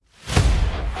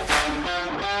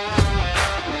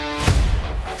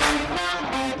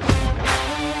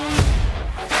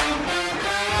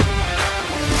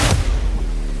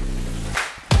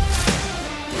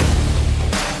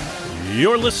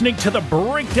You're listening to the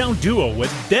Breakdown Duo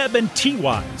with Deb and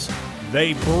T-Wise.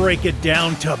 They break it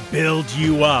down to build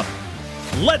you up.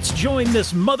 Let's join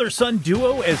this mother-son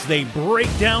duo as they break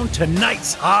down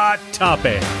tonight's hot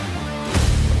topic.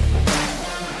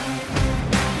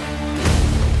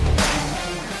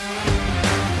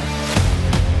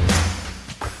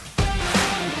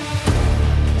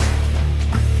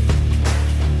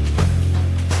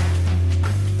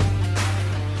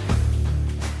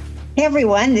 Hey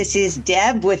everyone, this is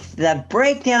Deb with the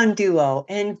Breakdown Duo.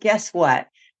 And guess what?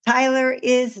 Tyler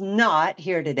is not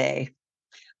here today,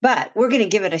 but we're going to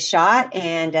give it a shot.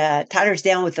 And Tyler's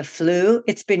down with the flu.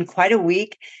 It's been quite a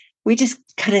week. We just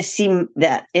kind of seem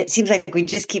that it seems like we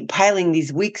just keep piling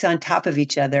these weeks on top of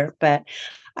each other. But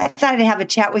I thought I'd have a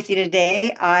chat with you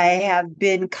today. I have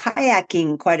been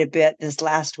kayaking quite a bit this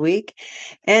last week.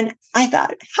 And I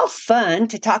thought how fun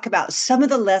to talk about some of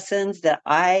the lessons that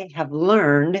I have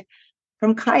learned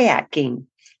from kayaking.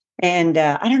 And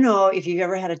I don't know if you've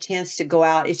ever had a chance to go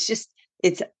out.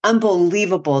 It's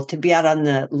unbelievable to be out on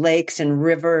the lakes and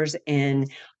rivers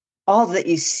and all that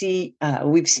you see.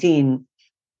 We've seen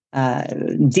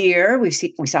deer. We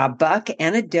saw a buck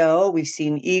and a doe. We've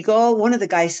seen eagle. One of the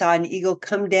guys saw an eagle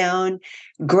come down,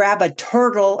 grab a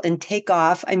turtle and take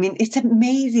off. I mean, it's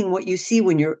amazing what you see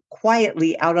when you're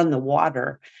quietly out on the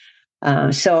water.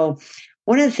 So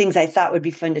one of the things I thought would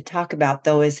be fun to talk about,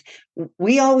 though, is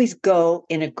we always go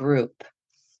in a group.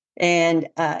 And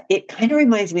it kind of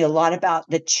reminds me a lot about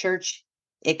the church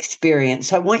experience.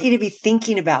 So I want you to be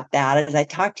thinking about that as I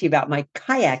talk to you about my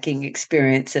kayaking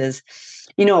experiences.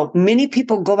 You know, many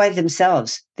people go by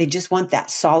themselves. They just want that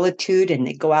solitude and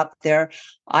they go out there.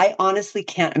 I honestly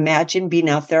can't imagine being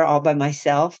out there all by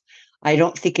myself. I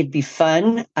don't think it'd be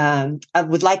fun. I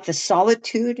would like the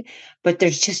solitude, but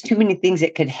there's just too many things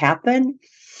that could happen.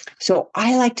 So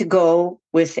I like to go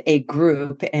with a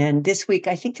group. And this week,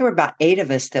 I think there were about 8 of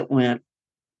us that went.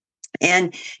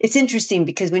 And it's interesting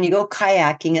because when you go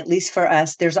kayaking, at least for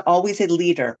us, there's always a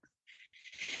leader.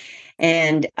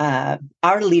 And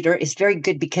our leader is very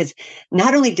good because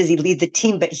not only does he lead the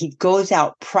team, but he goes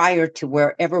out prior to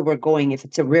wherever we're going. If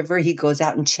it's a river, he goes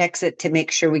out and checks it to make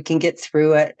sure we can get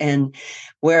through it. And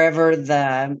wherever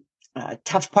the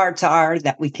tough parts are,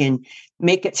 that we can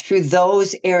make it through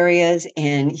those areas.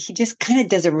 And he just kind of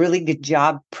does a really good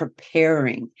job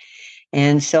preparing.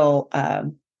 And so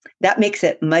that makes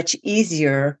it much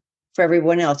easier for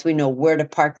everyone else. We know where to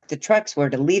park the trucks, where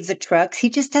to leave the trucks. He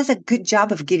just does a good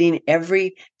job of getting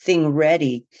everything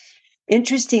ready.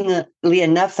 Interestingly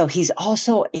enough, though, he's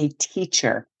also a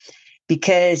teacher,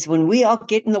 because when we all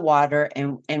get in the water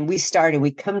and we start and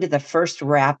we come to the first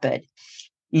rapid,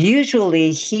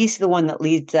 usually he's the one that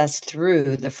leads us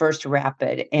through the first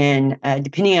rapid. And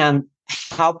depending on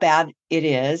how bad it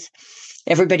is,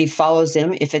 everybody follows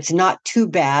him. If it's not too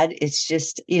bad, it's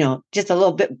just a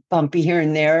little bit bumpy here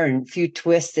and there and a few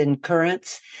twists and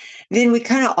currents. Then we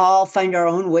kind of all find our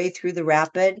own way through the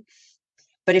rapid.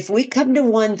 But if we come to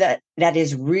one that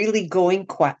is really going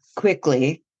quite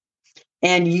quickly,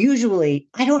 and usually,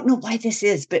 I don't know why this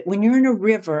is, but when you're in a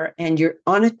river and you're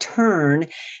on a turn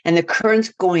and the current's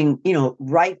going,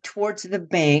 right towards the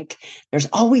bank, there's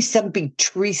always some big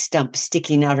tree stump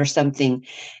sticking out or something.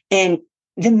 And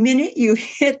the minute you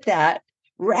hit that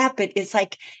rapid, it's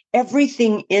like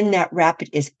everything in that rapid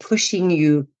is pushing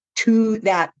you to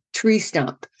that tree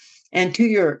stump and to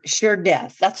your sure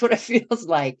death. That's what it feels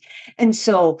like. And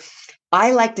so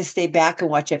I like to stay back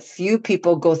and watch a few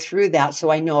people go through that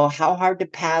so I know how hard to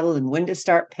paddle and when to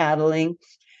start paddling.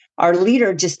 Our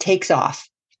leader just takes off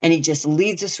and he just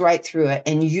leads us right through it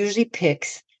and usually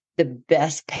picks the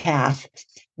best path.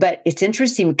 But it's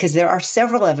interesting because there are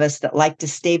several of us that like to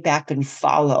stay back and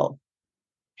follow.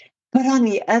 But on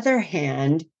the other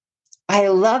hand, I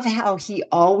love how he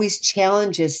always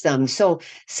challenges them. So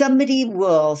somebody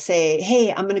will say,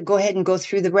 hey, I'm going to go ahead and go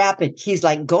through the rapid. He's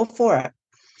like, go for it.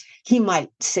 He might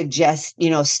suggest,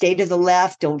 stay to the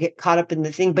left, don't get caught up in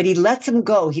the thing, but he lets them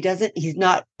go. He's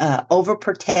not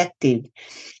overprotective.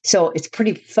 So it's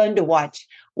pretty fun to watch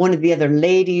one of the other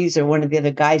ladies or one of the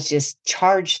other guys just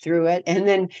charge through it. And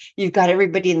then you've got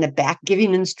everybody in the back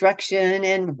giving instruction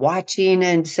and watching.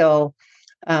 And so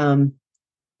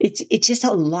it's just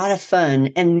a lot of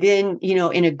fun. And then,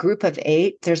 in a group of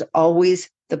 8, there's always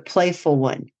the playful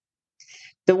one.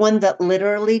 The one that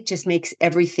literally just makes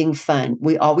everything fun.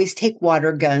 We always take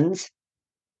water guns.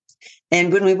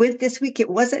 And when we went this week, it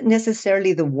wasn't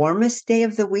necessarily the warmest day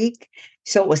of the week.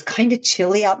 So it was kind of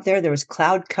chilly out there. There was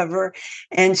cloud cover.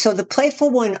 And so the playful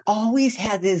one always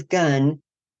had this gun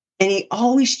and he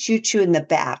always shoots you in the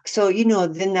back. So,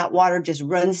 then that water just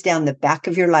runs down the back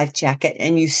of your life jacket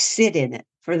and you sit in it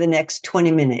for the next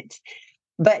 20 minutes.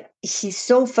 But he's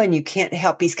so fun. You can't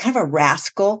help. He's kind of a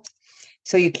rascal.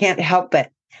 So you can't help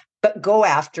but go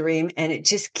after him. And it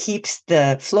just keeps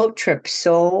the float trip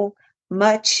so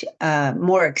much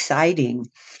more exciting.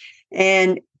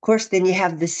 And of course, then you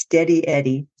have the steady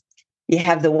Eddie. You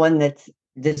have the one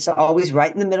that's always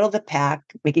right in the middle of the pack,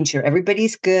 making sure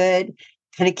everybody's good,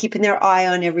 kind of keeping their eye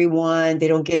on everyone. They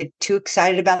don't get too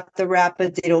excited about the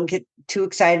rapids. They don't get too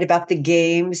excited about the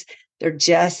games. They're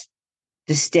just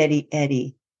the steady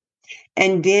Eddie.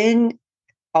 And then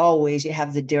always you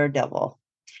have the daredevil,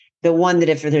 the one that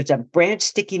if there's a branch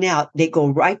sticking out, they go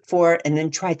right for it and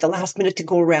then try at the last minute to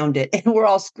go around it. And we're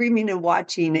all screaming and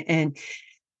watching. And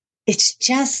it's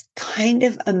just kind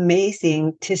of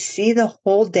amazing to see the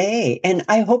whole day. And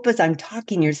I hope as I'm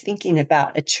talking, you're thinking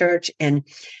about a church and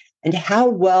how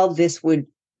well this would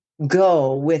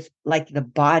go with like the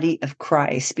body of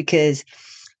Christ, because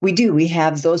we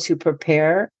have those who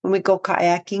prepare when we go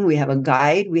kayaking. We have a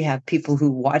guide. We have people who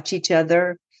watch each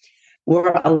other.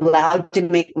 We're allowed to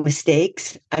make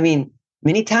mistakes. I mean,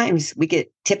 many times we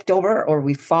get tipped over or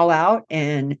we fall out,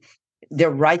 and they're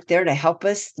right there to help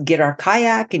us get our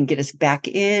kayak and get us back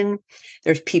in.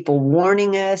 There's people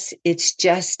warning us. It's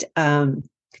just, and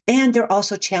they're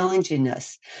also challenging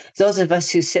us. Those of us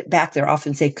who sit back there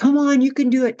often say, come on, you can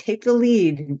do it. Take the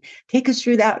lead and take us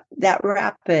through that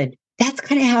rapid. That's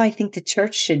kind of how I think the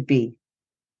church should be.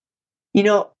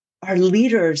 Our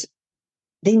leaders,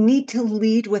 they need to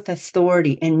lead with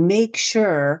authority and make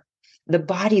sure the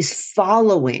body's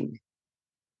following.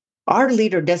 Our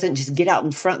leader doesn't just get out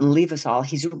in front and leave us all.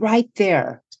 He's right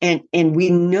there. And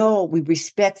we know, we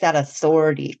respect that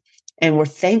authority and we're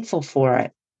thankful for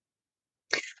it.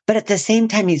 But at the same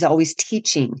time, he's always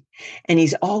teaching and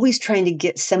he's always trying to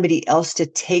get somebody else to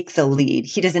take the lead.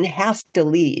 He doesn't have to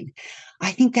lead.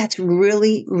 I think that's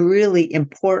really, really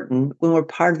important when we're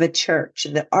part of a church,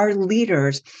 that our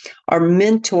leaders are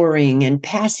mentoring and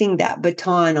passing that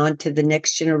baton on to the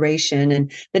next generation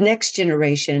and the next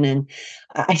generation. And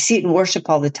I see it in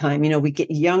worship all the time. We get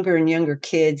younger and younger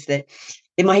kids that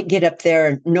they might get up there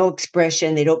and no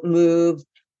expression, they don't move.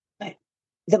 But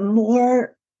the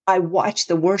more I watch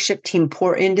the worship team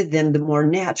pour into them, the more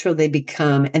natural they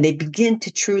become and they begin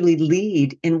to truly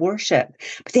lead in worship.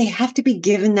 But they have to be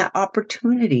given that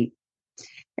opportunity.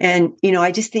 And,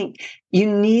 I just think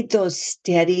you need those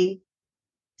steady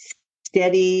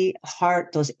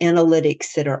heart, those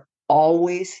analytics that are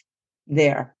always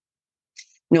there.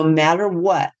 No matter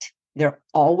what, they're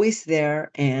always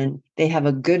there and they have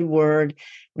a good word.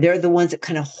 They're the ones that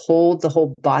kind of hold the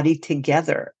whole body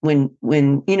together when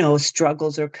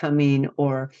struggles are coming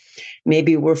or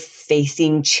maybe we're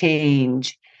facing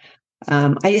change.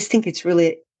 I just think it's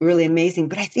really, really amazing.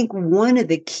 But I think one of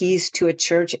the keys to a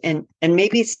church, and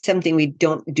maybe it's something we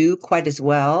don't do quite as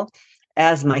well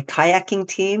as my kayaking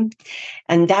team,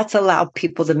 and that's allow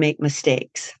people to make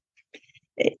mistakes.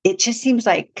 It just seems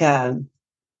like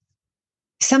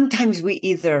sometimes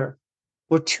we're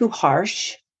too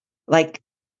harsh, like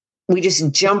we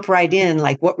just jump right in,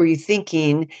 like, what were you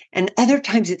thinking? And other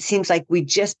times it seems like we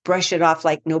just brush it off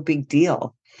like no big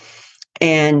deal.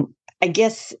 And I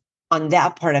guess on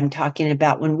that part, I'm talking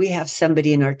about when we have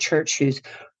somebody in our church who's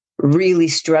really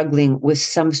struggling with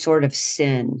some sort of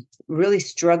sin, really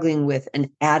struggling with an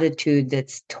attitude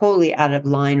that's totally out of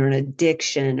line or an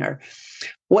addiction or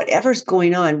whatever's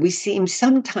going on, we seem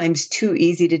sometimes too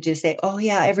easy to just say, oh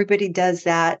yeah, everybody does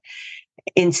that,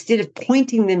 instead of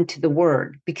pointing them to the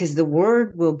word, because the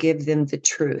word will give them the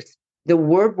truth. The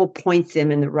word will point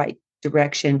them in the right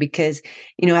direction because,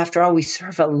 after all, we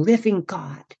serve a living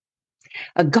God,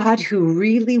 a God who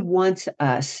really wants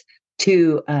us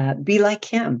to be like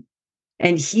him.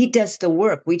 And he does the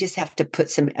work. We just have to put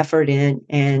some effort in.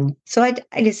 And so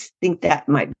I just think that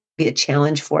might be a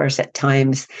challenge for us at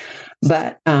times.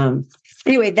 But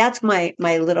anyway, that's my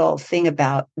little thing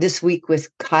about this week with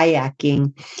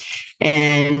kayaking.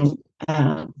 And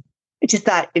I just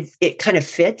thought it kind of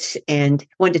fits and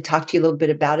wanted to talk to you a little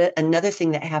bit about it. Another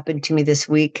thing that happened to me this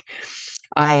week,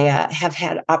 I have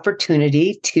had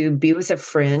opportunity to be with a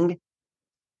friend,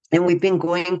 and we've been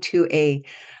going to a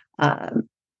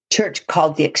church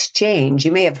called The Exchange.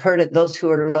 You may have heard of those who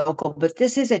are local, but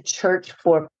this is a church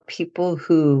for people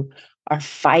who are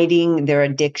fighting their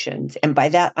addictions. And by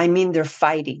that, I mean they're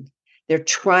fighting. They're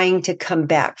trying to come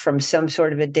back from some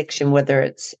sort of addiction, whether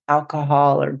it's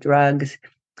alcohol or drugs.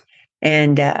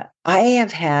 And I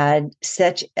have had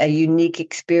such a unique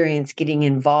experience getting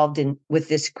involved with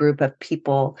this group of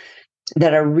people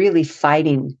that are really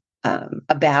fighting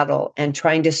a battle and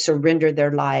trying to surrender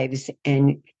their lives.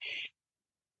 And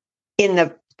in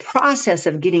the process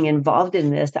of getting involved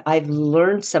in this, I've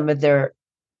learned some of their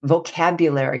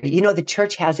vocabulary. The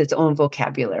church has its own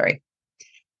vocabulary,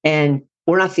 and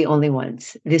we're not the only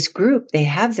ones. This group, they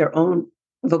have their own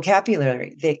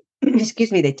vocabulary. They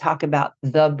talk about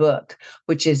the book,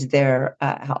 which is their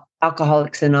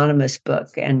Alcoholics Anonymous book,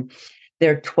 and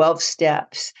their 12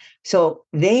 steps. So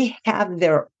they have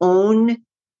their own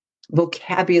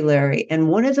vocabulary. And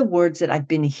one of the words that I've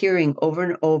been hearing over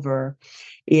and over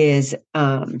is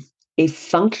a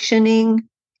functioning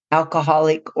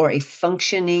alcoholic or a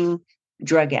functioning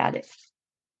drug addict.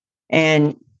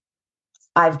 And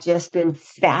I've just been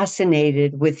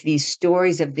fascinated with these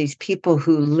stories of these people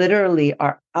who literally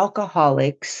are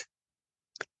alcoholics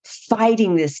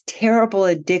fighting this terrible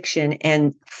addiction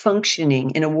and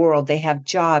functioning in a world. They have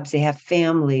jobs, they have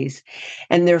families,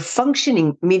 and they're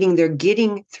functioning, meaning they're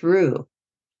getting through.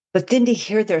 But then to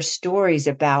hear their stories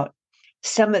about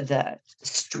some of the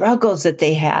struggles that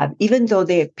they have, even though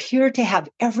they appear to have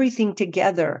everything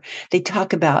together, they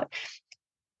talk about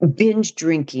binge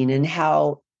drinking and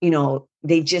how,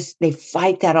 they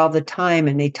fight that all the time.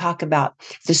 And they talk about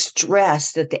the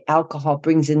stress that the alcohol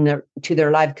brings to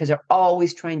their life because they're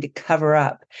always trying to cover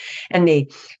up. And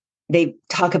they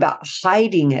talk about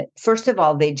hiding it. First of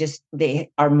all, they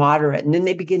are moderate, and then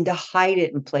they begin to hide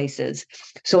it in places.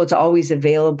 So it's always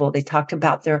available. They talked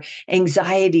about their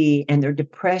anxiety and their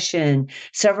depression.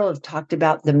 Several have talked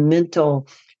about the mental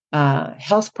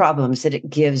health problems that it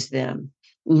gives them,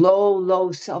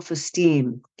 low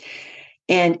self-esteem.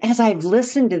 And as I've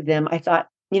listened to them, I thought,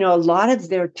 a lot of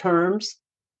their terms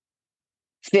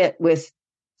fit with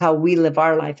how we live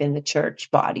our life in the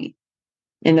church body,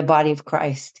 in the body of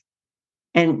Christ.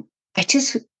 And I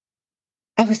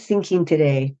was thinking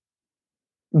today,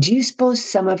 do you suppose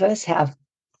some of us have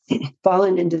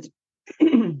fallen into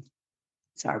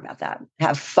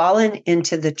have fallen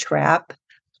into the trap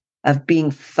of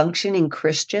being functioning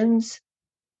Christians?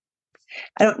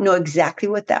 I don't know exactly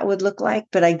what that would look like,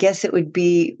 but I guess it would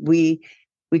be we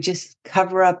just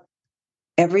cover up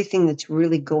everything that's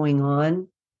really going on.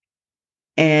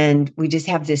 And we just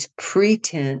have this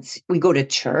pretense. We go to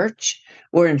church,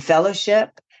 we're in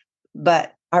fellowship,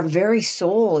 but our very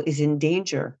soul is in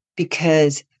danger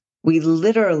because we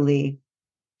literally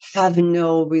have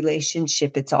no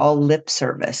relationship. It's all lip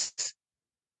service.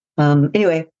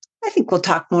 Anyway, I think we'll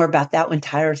talk more about that when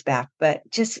Tyler's back, but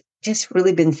just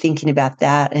really been thinking about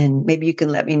that. And maybe you can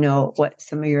let me know what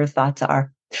some of your thoughts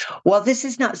are. Well, this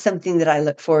is not something that I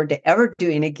look forward to ever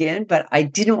doing again, but I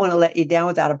didn't want to let you down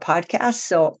without a podcast.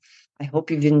 So I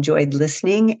hope you've enjoyed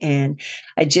listening. And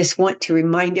I just want to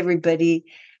remind everybody,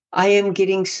 I am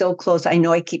getting so close. I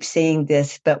know I keep saying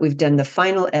this, but we've done the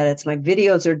final edits. My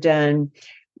videos are done.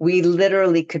 We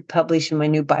literally could publish my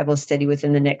new Bible study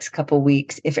within the next couple of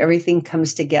weeks if everything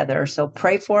comes together. So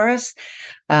pray for us.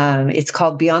 It's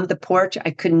called Beyond the Porch.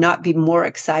 I could not be more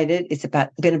excited. It's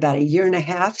been about a year and a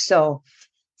half. So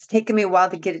it's taken me a while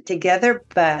to get it together,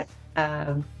 but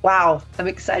wow, I'm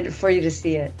excited for you to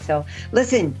see it. So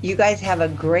listen, you guys have a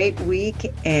great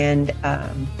week, and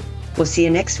we'll see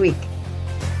you next week.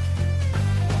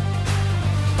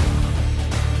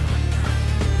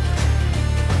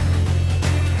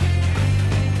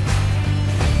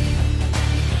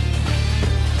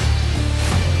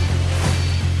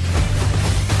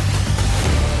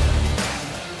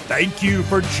 Thank you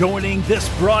for joining this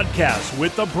broadcast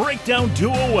with the breakdown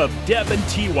duo of Deb and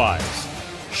T-Wise.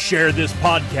 Share this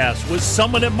podcast with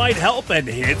someone it might help and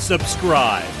hit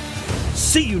subscribe.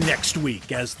 See you next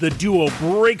week as the duo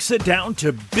breaks it down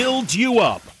to build you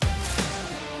up.